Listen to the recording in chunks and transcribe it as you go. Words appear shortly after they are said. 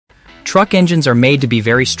Truck engines are made to be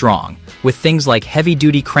very strong, with things like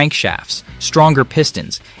heavy-duty crankshafts, stronger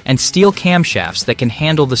pistons, and steel camshafts that can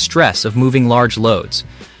handle the stress of moving large loads.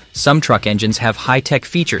 Some truck engines have high-tech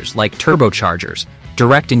features like turbochargers,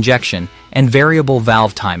 direct injection, and variable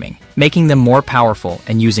valve timing, making them more powerful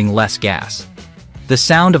and using less gas. The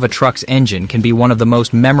sound of a truck's engine can be one of the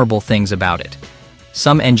most memorable things about it.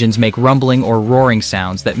 Some engines make rumbling or roaring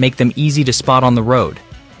sounds that make them easy to spot on the road.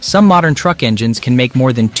 Some modern truck engines can make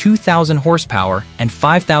more than 2,000 horsepower and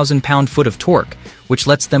 5,000 pound-foot of torque, which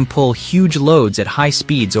lets them pull huge loads at high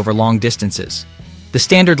speeds over long distances. The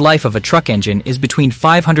standard life of a truck engine is between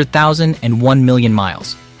 500,000 and 1 million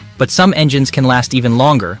miles. But some engines can last even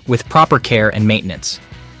longer with proper care and maintenance.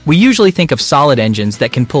 We usually think of solid engines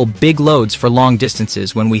that can pull big loads for long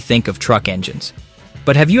distances when we think of truck engines.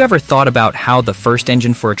 But have you ever thought about how the first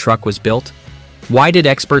engine for a truck was built? Why did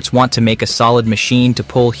experts want to make a solid machine to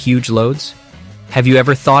pull huge loads? Have you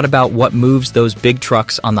ever thought about what moves those big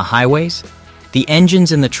trucks on the highways? The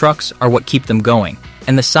engines in the trucks are what keep them going,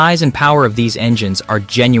 and the size and power of these engines are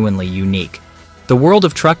genuinely unique. The world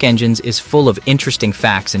of truck engines is full of interesting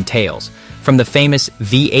facts and tales, from the famous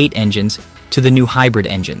V8 engines to the new hybrid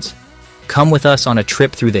engines. Come with us on a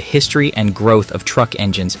trip through the history and growth of truck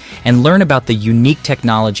engines and learn about the unique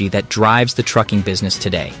technology that drives the trucking business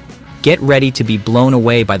today. Get ready to be blown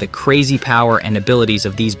away by the crazy power and abilities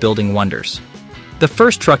of these building wonders. The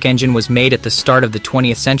first truck engine was made at the start of the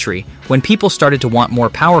 20th century when people started to want more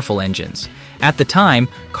powerful engines. At the time,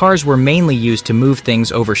 cars were mainly used to move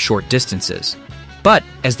things over short distances. But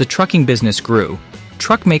as the trucking business grew,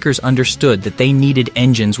 truck makers understood that they needed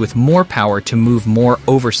engines with more power to move more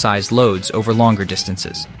oversized loads over longer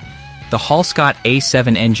distances. The Hall-Scott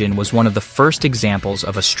A7 engine was one of the first examples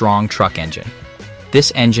of a strong truck engine.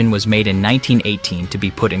 This engine was made in 1918 to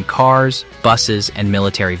be put in cars, buses, and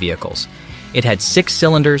military vehicles. It had 6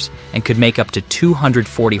 cylinders and could make up to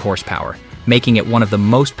 240 horsepower, making it one of the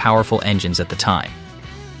most powerful engines at the time.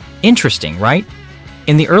 Interesting, right?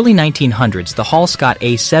 In the early 1900s, the Hall-Scott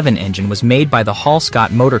A7 engine was made by the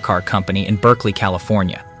Hall-Scott Motor Car Company in Berkeley,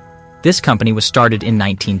 California. This company was started in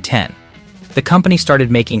 1910. The company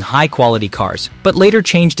started making high-quality cars, but later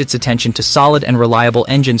changed its attention to solid and reliable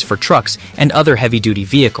engines for trucks and other heavy-duty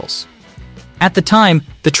vehicles. At the time,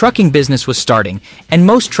 the trucking business was starting, and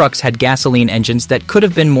most trucks had gasoline engines that could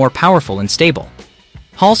have been more powerful and stable.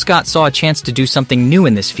 Hall-Scott saw a chance to do something new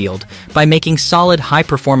in this field by making solid,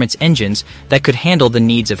 high-performance engines that could handle the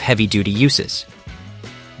needs of heavy-duty uses.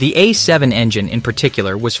 The A7 engine in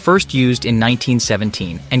particular was first used in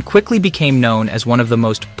 1917 and quickly became known as one of the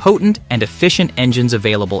most potent and efficient engines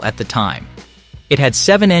available at the time. It had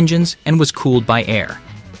 7 engines and was cooled by air.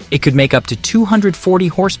 It could make up to 240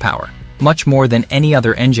 horsepower, much more than any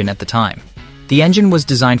other engine at the time. The engine was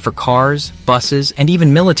designed for cars, buses, and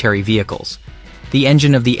even military vehicles. The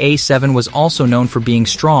engine of the A7 was also known for being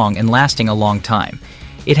strong and lasting a long time.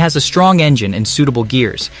 It has a strong engine and suitable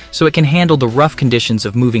gears, so it can handle the rough conditions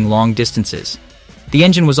of moving long distances. The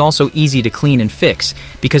engine was also easy to clean and fix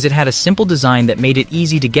because it had a simple design that made it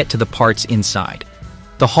easy to get to the parts inside.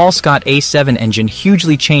 The Hall-Scott A7 engine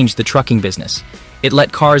hugely changed the trucking business. It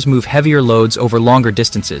let cars move heavier loads over longer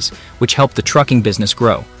distances, which helped the trucking business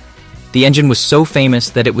grow. The engine was so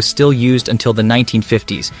famous that it was still used until the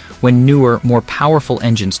 1950s, when newer, more powerful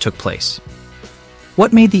engines took place.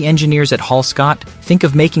 What made the engineers at Hall-Scott think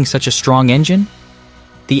of making such a strong engine?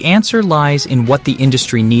 The answer lies in what the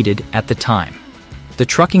industry needed at the time. The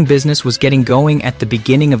trucking business was getting going at the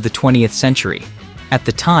beginning of the 20th century. At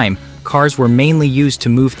the time, cars were mainly used to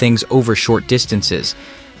move things over short distances.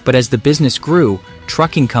 But as the business grew,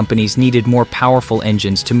 trucking companies needed more powerful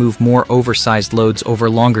engines to move more oversized loads over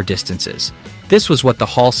longer distances. This was what the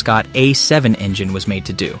Hall-Scott A7 engine was made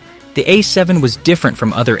to do. The A7 was different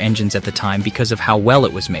from other engines at the time because of how well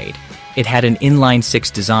it was made. It had an inline-six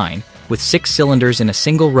design, with 6 cylinders in a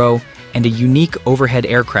single row and a unique overhead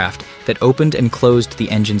aircraft that opened and closed the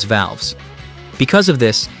engine's valves. Because of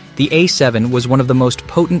this, the A7 was one of the most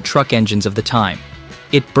potent truck engines of the time.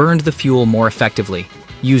 It burned the fuel more effectively,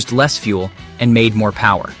 used less fuel, and made more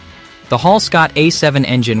power. The Hall-Scott A7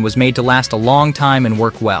 engine was made to last a long time and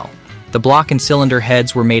work well. The block and cylinder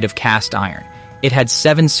heads were made of cast iron. It had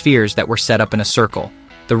 7 spheres that were set up in a circle.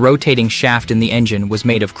 The rotating shaft in the engine was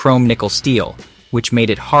made of chrome nickel steel, which made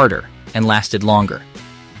it harder and lasted longer.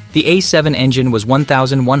 The A7 engine was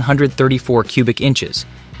 1,134 cubic inches,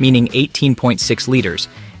 meaning 18.6 liters,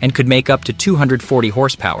 and could make up to 240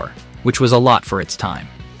 horsepower, which was a lot for its time.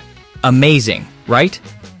 Amazing, right?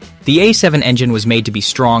 The A7 engine was made to be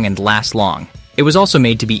strong and last long. It was also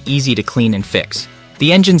made to be easy to clean and fix.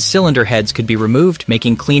 The engine's cylinder heads could be removed,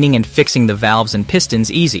 making cleaning and fixing the valves and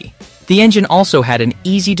pistons easy. The engine also had an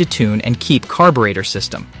easy-to-tune and keep carburetor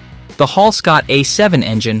system. The Hall-Scott A7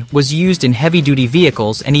 engine was used in heavy-duty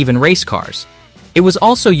vehicles and even race cars. It was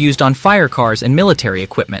also used on fire cars and military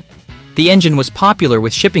equipment. The engine was popular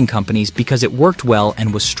with shipping companies because it worked well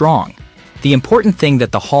and was strong. The important thing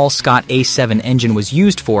that the Hall-Scott A7 engine was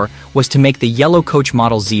used for was to make the yellow coach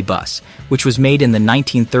Model Z bus, which was made in the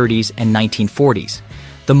 1930s and 1940s.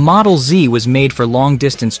 The Model Z was made for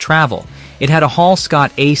long-distance travel. It had a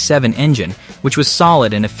Hall-Scott A7 engine, which was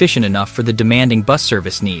solid and efficient enough for the demanding bus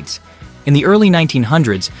service needs. In the early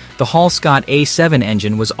 1900s, the Hall-Scott A7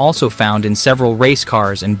 engine was also found in several race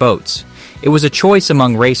cars and boats. It was a choice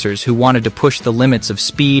among racers who wanted to push the limits of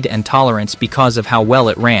speed and tolerance because of how well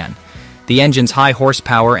it ran. The engine's high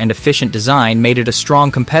horsepower and efficient design made it a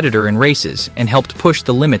strong competitor in races and helped push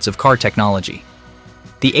the limits of car technology.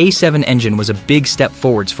 The A7 engine was a big step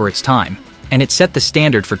forwards for its time, and it set the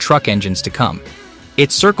standard for truck engines to come.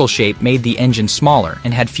 Its circle shape made the engine smaller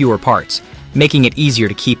and had fewer parts, making it easier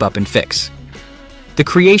to keep up and fix. The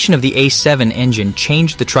creation of the A7 engine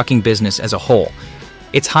changed the trucking business as a whole.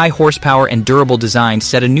 Its high horsepower and durable design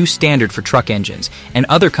set a new standard for truck engines, and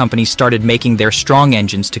other companies started making their strong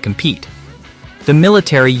engines to compete. The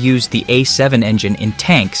military used the A7 engine in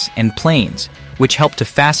tanks and planes, which helped to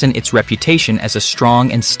fasten its reputation as a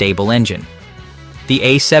strong and stable engine. The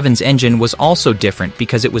A7's engine was also different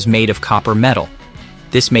because it was made of copper metal.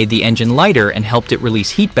 This made the engine lighter and helped it release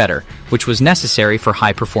heat better, which was necessary for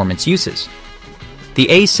high-performance uses. The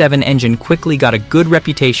A7 engine quickly got a good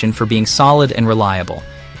reputation for being solid and reliable,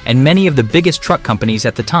 and many of the biggest truck companies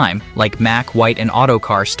at the time, like Mack, White, and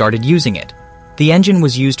Autocar, started using it. The engine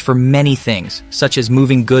was used for many things, such as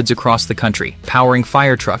moving goods across the country, powering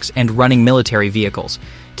fire trucks, and running military vehicles.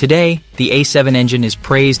 Today, the A7 engine is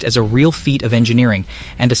praised as a real feat of engineering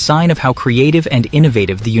and a sign of how creative and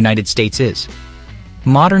innovative the United States is.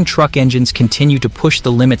 Modern truck engines continue to push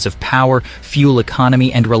the limits of power, fuel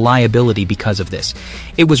economy, and reliability because of this.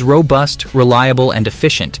 It was robust, reliable, and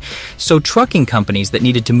efficient, so trucking companies that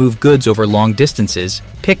needed to move goods over long distances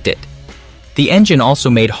picked it. The engine also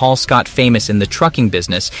made Hall-Scott famous in the trucking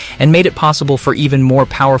business and made it possible for even more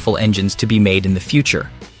powerful engines to be made in the future.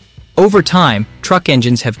 Over time, truck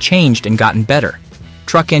engines have changed and gotten better.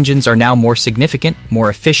 Truck engines are now more significant, more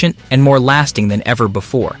efficient, and more lasting than ever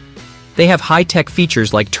before. They have high-tech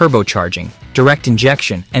features like turbocharging, direct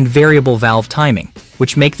injection, and variable valve timing,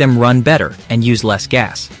 which make them run better and use less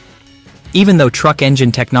gas. Even though truck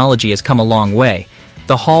engine technology has come a long way,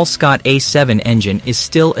 the Hall-Scott A7 engine is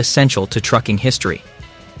still essential to trucking history.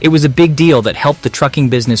 It was a big deal that helped the trucking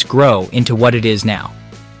business grow into what it is now.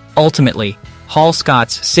 Ultimately,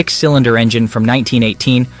 Hall-Scott's 6-cylinder engine from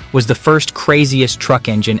 1918 was the first craziest truck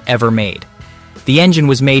engine ever made. The engine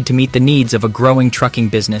was made to meet the needs of a growing trucking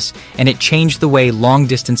business, and it changed the way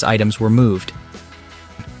long-distance items were moved.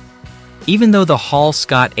 Even though the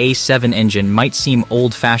Hall-Scott A7 engine might seem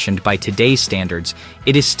old-fashioned by today's standards,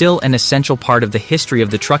 it is still an essential part of the history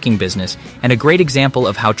of the trucking business and a great example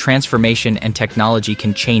of how transformation and technology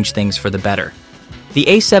can change things for the better. The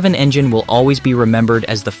A7 engine will always be remembered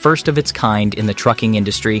as the first of its kind in the trucking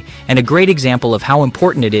industry and a great example of how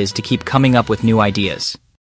important it is to keep coming up with new ideas.